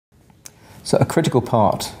So a critical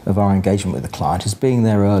part of our engagement with the client is being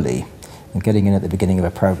there early and getting in at the beginning of a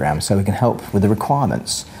program so we can help with the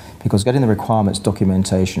requirements, because getting the requirements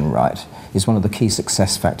documentation right is one of the key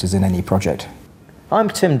success factors in any project. I'm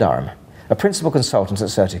Tim Durham, a principal consultant at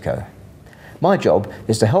Certico. My job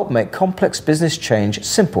is to help make complex business change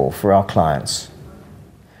simple for our clients.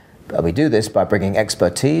 But we do this by bringing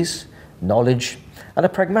expertise, knowledge, and a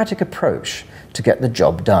pragmatic approach to get the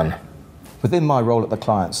job done. Within my role at the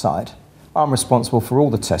client site, I'm responsible for all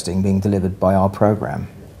the testing being delivered by our program.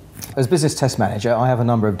 As business test manager, I have a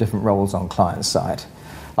number of different roles on client site.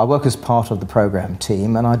 I work as part of the program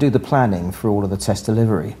team and I do the planning for all of the test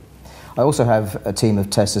delivery. I also have a team of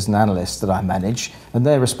testers and analysts that I manage, and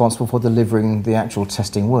they're responsible for delivering the actual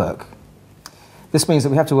testing work. This means that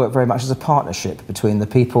we have to work very much as a partnership between the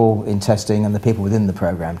people in testing and the people within the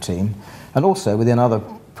program team, and also within other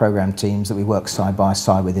program teams that we work side by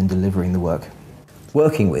side with in delivering the work.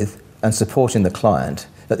 Working with and supporting the client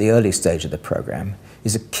at the early stage of the program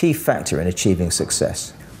is a key factor in achieving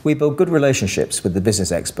success. We build good relationships with the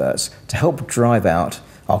business experts to help drive out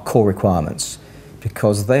our core requirements,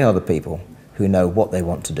 because they are the people who know what they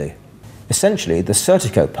want to do. Essentially, the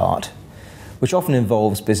Certico part, which often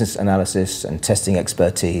involves business analysis and testing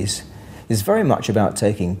expertise, is very much about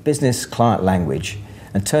taking business client language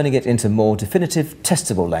and turning it into more definitive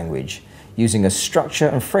testable language, using a structure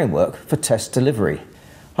and framework for test delivery.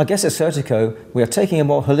 I guess at Certico, we are taking a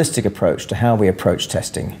more holistic approach to how we approach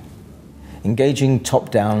testing. Engaging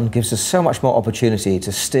top-down gives us so much more opportunity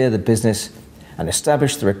to steer the business and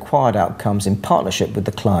establish the required outcomes in partnership with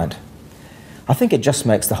the client. I think it just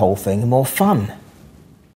makes the whole thing more fun.